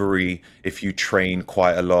recovery if you train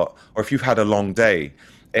quite a lot or if you've had a long day.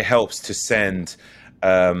 It helps to send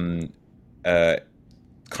kind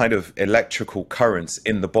of electrical currents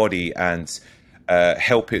in the body and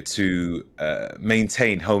help it to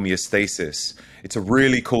maintain homeostasis. It's a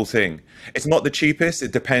really cool thing. It's not the cheapest.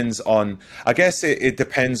 It depends on, I guess it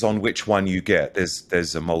depends on which one you get.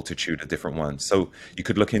 There's a multitude of different ones. So you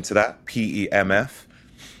could look into that, PEMF.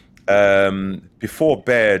 Before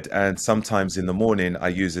bed and sometimes in the morning, I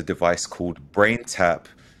use a device called BrainTap.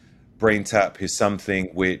 BrainTap is something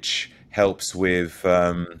which helps with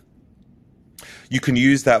you can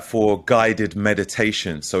use that for guided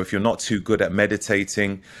meditation. So if you're not too good at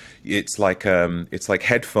meditating, it's like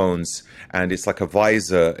headphones, and it's like a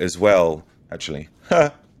visor as well. Actually,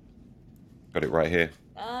 got it right here.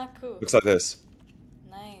 Ah, cool. Looks like this.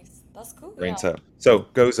 Nice. That's cool. Brain Yeah. tap. So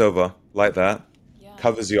goes over like that, Yeah.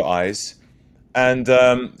 covers your eyes, and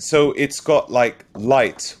so it's got like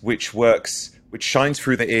light which shines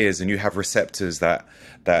through the ears, and you have receptors that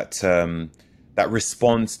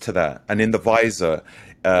responds to that. And in the visor,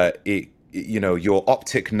 your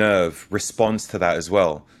optic nerve responds to that as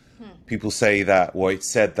well. People say that, well,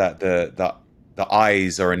 it's said that the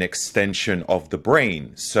eyes are an extension of the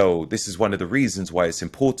brain. So this is one of the reasons why it's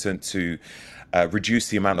important to reduce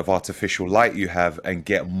the amount of artificial light you have and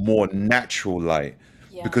get more natural light,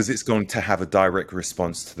 Yeah. because it's going to have a direct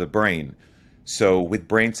response to the brain. So with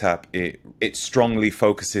BrainTap, it strongly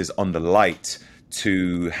focuses on the light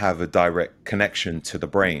to have a direct connection to the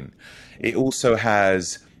brain. It also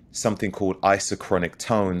has something called isochronic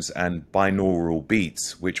tones and binaural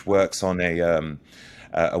beats, which works on a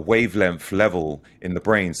wavelength level in the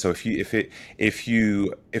brain. So if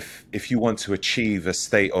you want to achieve a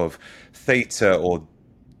state of theta or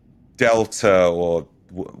delta or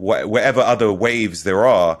whatever other waves there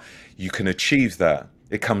are, you can achieve that.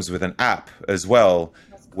 It comes with an app as well,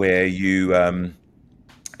 where you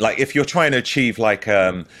like if you're trying to achieve like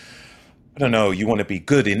I don't know, you want to be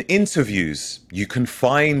good in interviews, you can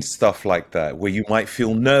find stuff like that where you might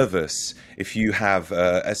feel nervous if you have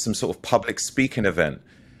some sort of public speaking event.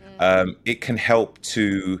 It can help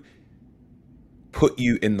to put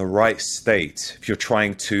you in the right state. If you're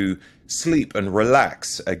trying to sleep and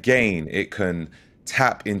relax, again, it can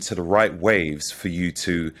tap into the right waves for you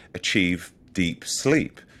to achieve deep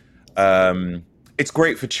sleep. It's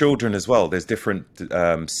great for children as well. There's different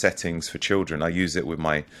settings for children. I use it with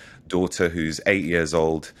my daughter who's 8 years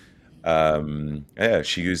old. Yeah,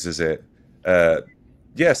 she uses it.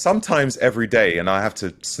 Yeah, sometimes every day, and I have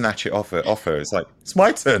to snatch it off her. It's like, it's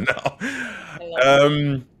my turn now. I love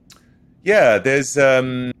it. Yeah, there's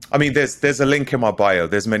a link in my bio.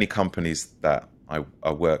 There's many companies that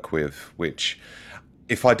I work with, which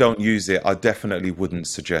if I don't use it, I definitely wouldn't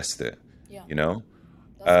suggest it. Yeah. You know,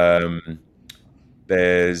 That's cool.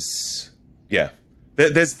 there's yeah,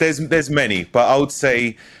 there's many, but I would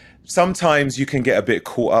say sometimes you can get a bit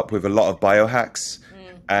caught up with a lot of biohacks,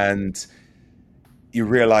 and you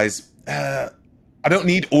realize I don't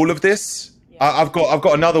need all of this. I've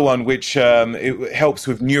got another one which it helps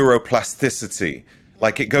with neuroplasticity.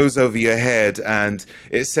 Like it goes over your head and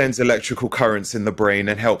it sends electrical currents in the brain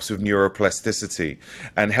and helps with neuroplasticity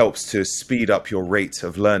and helps to speed up your rate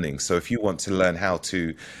of learning. So if you want to learn how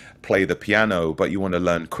to play the piano, but you want to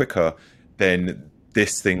learn quicker, then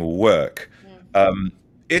this thing will work.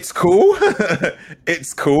 It's cool.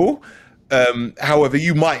 It's cool. However,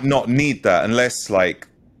 you might not need that unless like,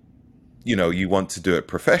 you want to do it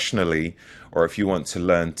professionally, or if you want to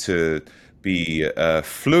learn to be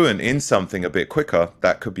fluent in something a bit quicker,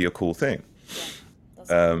 that could be a cool thing. That's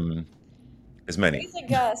cool. There's I many.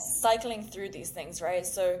 think cycling through these things, right?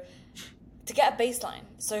 So to get a baseline.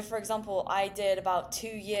 So for example, I did about 2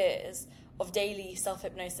 years of daily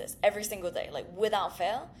self-hypnosis every single day, like without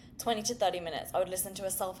fail, 20 to 30 minutes. I would listen to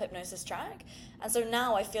a self-hypnosis track. And so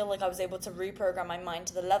now I feel like I was able to reprogram my mind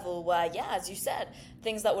to the level where, yeah, as you said,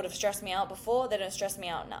 things that would have stressed me out before, they don't stress me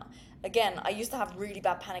out now. Again, I used to have really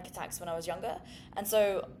bad panic attacks when I was younger. And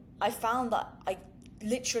so I found that I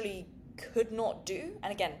literally could not do,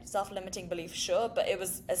 and again, self-limiting belief, sure, but it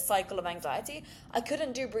was a cycle of anxiety. I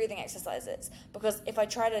couldn't do breathing exercises because if I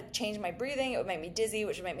tried to change my breathing, it would make me dizzy,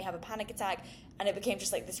 which would make me have a panic attack, and it became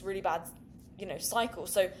just like this really bad, cycle.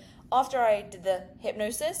 So after I did the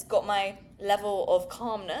hypnosis, got my level of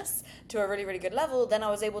calmness to a really, really good level, then I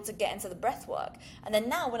was able to get into the breath work. And then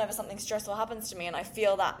now whenever something stressful happens to me and I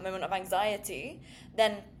feel that moment of anxiety,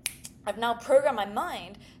 then I've now programmed my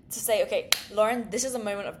mind to say, okay, Lauren, this is a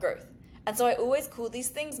moment of growth. And so I always call these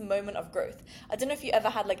things moment of growth. I don't know if you ever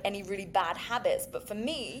had like any really bad habits, but for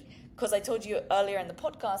me, because I told you earlier in the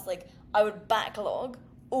podcast, like I would backlog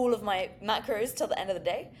all of my macros till the end of the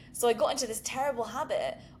day. So I got into this terrible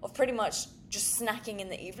habit of pretty much just snacking in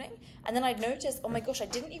the evening. And then I'd notice, oh my gosh, I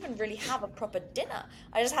didn't even really have a proper dinner.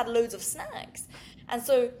 I just had loads of snacks. And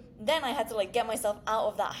so then I had to like get myself out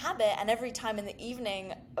of that habit. And every time in the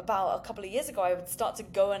evening, about a couple of years ago, I would start to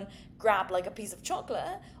go and grab like a piece of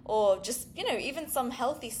chocolate or just, even some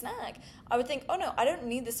healthy snack. I would think, oh no, I don't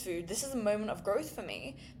need this food. This is a moment of growth for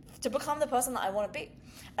me to become the person that I want to be.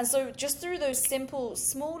 And so just through those simple,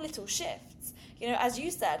 small little shifts, as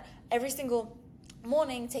you said, every single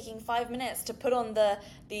morning taking 5 minutes to put on the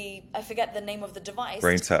I forget the name of the device.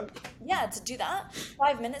 Brain tap. To do that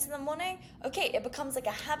 5 minutes in the morning. Okay, it becomes like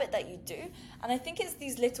a habit that you do. And I think it's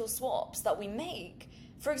these little swaps that we make.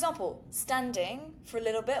 For example, standing for a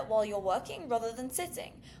little bit while you're working rather than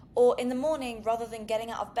sitting. Or in the morning, rather than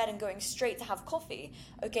getting out of bed and going straight to have coffee,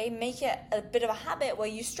 okay, make it a bit of a habit where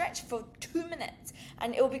you stretch for 2 minutes.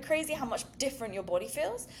 And it will be crazy how much different your body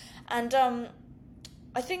feels. And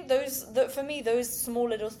I think for me, those small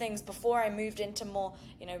little things before I moved into more,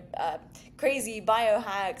 crazy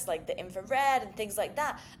biohacks like the infrared and things like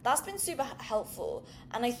that, that's been super helpful.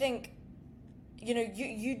 And I think,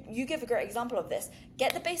 you give a great example of this.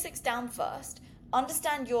 Get the basics down first.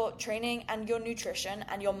 Understand your training and your nutrition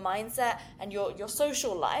and your mindset and your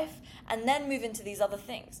social life, and then move into these other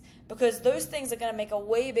things, because those things are going to make a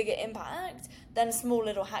way bigger impact than small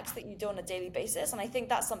little hacks that you do on a daily basis. And I think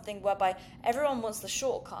that's something whereby everyone wants the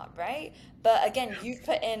shortcut, right? But again, you've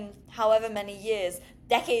put in however many years,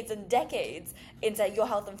 decades and decades into your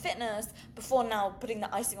health and fitness before now putting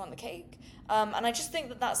the icing on the cake. And I just think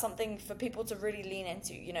that that's something for people to really lean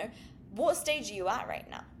into. What stage are you at right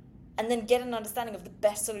now? And then get an understanding of the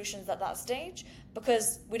best solutions at that stage,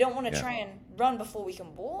 because we don't want to try and run before we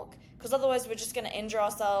can walk, because otherwise we're just going to injure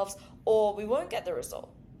ourselves or we won't get the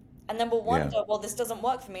result. And then we'll wonder, well, this doesn't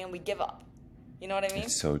work for me, and we give up. You know what I mean?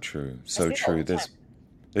 It's so true. So true.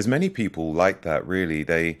 There's many people like that, really.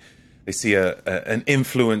 They see an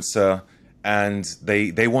influencer and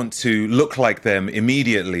they want to look like them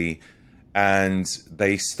immediately, and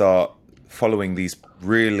they start following these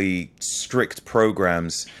really strict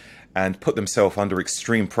programs and put themselves under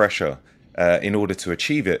extreme pressure in order to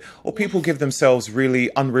achieve it. Or people give themselves really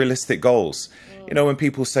unrealistic goals. When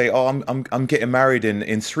people say, "Oh, I'm getting married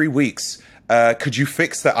in 3 weeks. Could you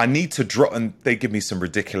fix that? I need to drop," and they give me some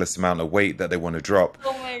ridiculous amount of weight that they want to drop.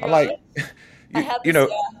 Oh my God. I'm like, I had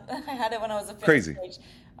it when I was a crazy. Age.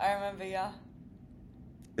 I remember,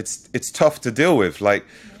 It's tough to deal with. Like,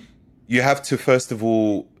 you have to first of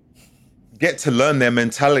all get to learn their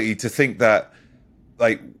mentality to think that,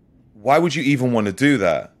 like, why would you even want to do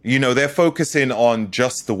that? They're focusing on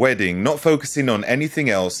just the wedding, not focusing on anything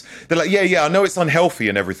else. They're like, yeah, I know it's unhealthy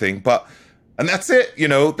and everything, and that's it.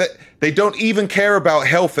 That they don't even care about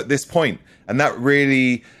health at this point. And that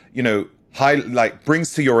really,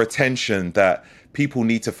 brings to your attention that people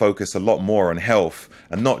need to focus a lot more on health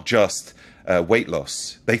and not just weight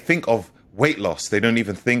loss. They think of weight loss. They don't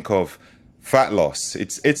even think of fat loss.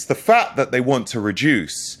 It's the fat that they want to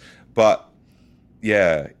reduce, but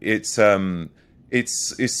yeah, it's so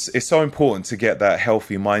important to get that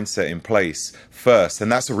healthy mindset in place first,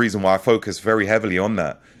 and that's the reason why I focus very heavily on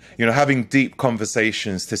that. Having deep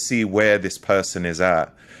conversations to see where this person is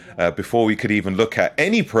at before we could even look at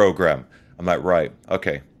any program. I'm like, right,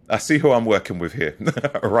 okay, I see who I'm working with here.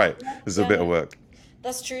 Right, there's a bit of work.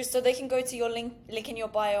 That's true. So they can go to your link in your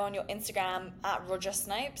bio on your Instagram at Roger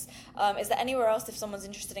Snipes. Is there anywhere else, if someone's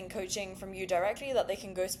interested in coaching from you directly, that they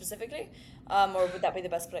can go specifically? Or would that be the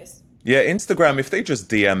best place? Yeah, Instagram, if they just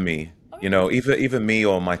DM me, either me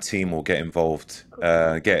or my team will get involved,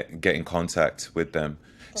 get in contact with them.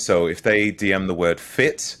 So if they DM the word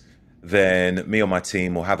fit, then me or my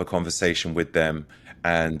team will have a conversation with them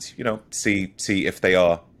and, see if they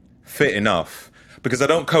are fit enough. Because I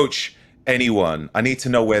don't coach anyone. I need to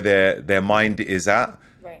know where their mind is at,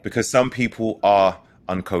 right? Because some people are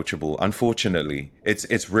uncoachable. Unfortunately,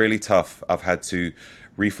 it's really tough. I've had to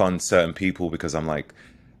refund certain people because I'm like,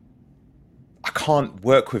 I can't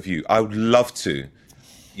work with you. I would love to,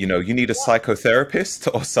 you need a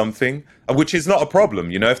psychotherapist or something, which is not a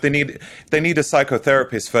problem. If they need a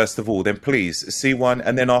psychotherapist first of all, then please see one,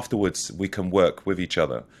 and then afterwards we can work with each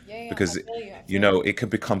other. Yeah, yeah, Because I feel you. I feel you. it can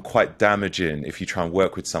become quite damaging if you try and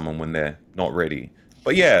work with someone when they're not ready.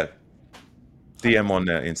 But yeah, DM on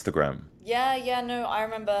Instagram. Yeah, yeah, no, I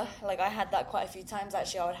remember like I had that quite a few times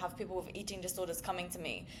actually. I would have people with eating disorders coming to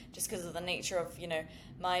me just because of the nature of,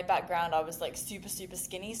 my background. I was like super, super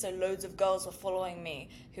skinny, so loads of girls were following me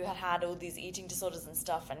who had had all these eating disorders and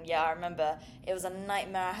stuff. And yeah, I remember it was a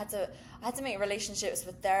nightmare. I had to make relationships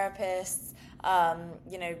with therapists,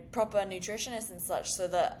 proper nutritionists and such, so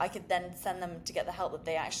that I could then send them to get the help that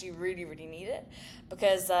they actually really, really needed.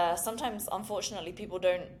 Because sometimes, unfortunately, people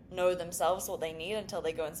don't know themselves what they need until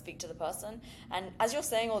they go and speak to the person. And as you're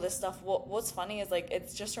saying all this stuff, what's funny is like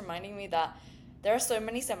it's just reminding me that there are so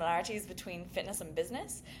many similarities between fitness and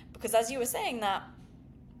business. Because as you were saying that,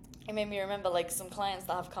 it made me remember like some clients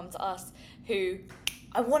that have come to us who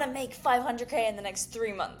I want to make 500K in the next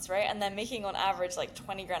 3 months, right? And they're making on average like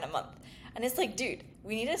 20 grand a month. And it's like, dude,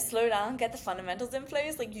 we need to slow down, get the fundamentals in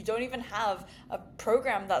place. Like, you don't even have a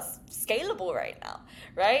program that's scalable right now,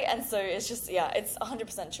 right? And so it's just, yeah, it's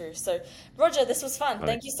 100% true. So, Roger, this was fun. Right.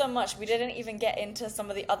 Thank you so much. We didn't even get into some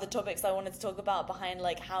of the other topics I wanted to talk about behind,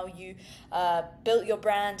 like, how you built your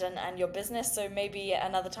brand and your business. So maybe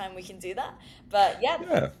another time we can do that. But, yeah,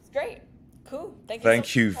 Yeah. it's great. Cool. Thank you so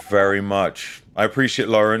Thank you much. very much. I appreciate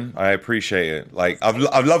Lauren. I appreciate it. Like I've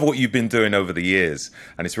loved what you've been doing over the years,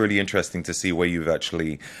 and it's really interesting to see where you've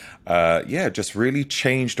actually, just really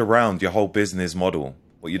changed around your whole business model.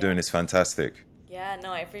 What you're doing is fantastic. Yeah,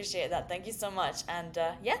 no, I appreciate that. Thank you so much. And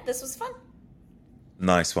yeah, this was fun.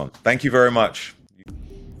 Nice one. Thank you very much.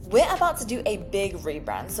 We're about to do a big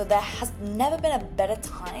rebrand, so there has never been a better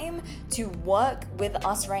time to work with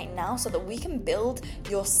us right now so that we can build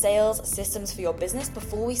your sales systems for your business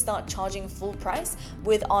before we start charging full price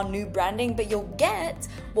with our new branding. But you'll get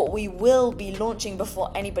what we will be launching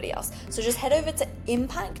before anybody else. So just head over to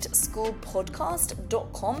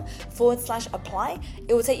impactschoolpodcast.com/apply.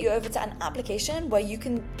 It will take you over to an application where you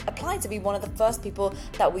can apply to be one of the first people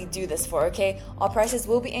that we do this for, okay? Our prices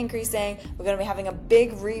will be increasing. We're going to be having a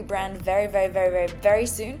big rebrand very, very, very, very, very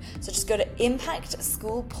soon. So just go to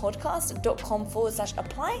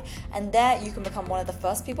impactschoolpodcast.com/apply, and there you can become one of the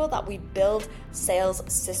first people that we build sales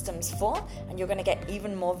systems for, and you're going to get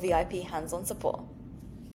even more VIP hands-on support.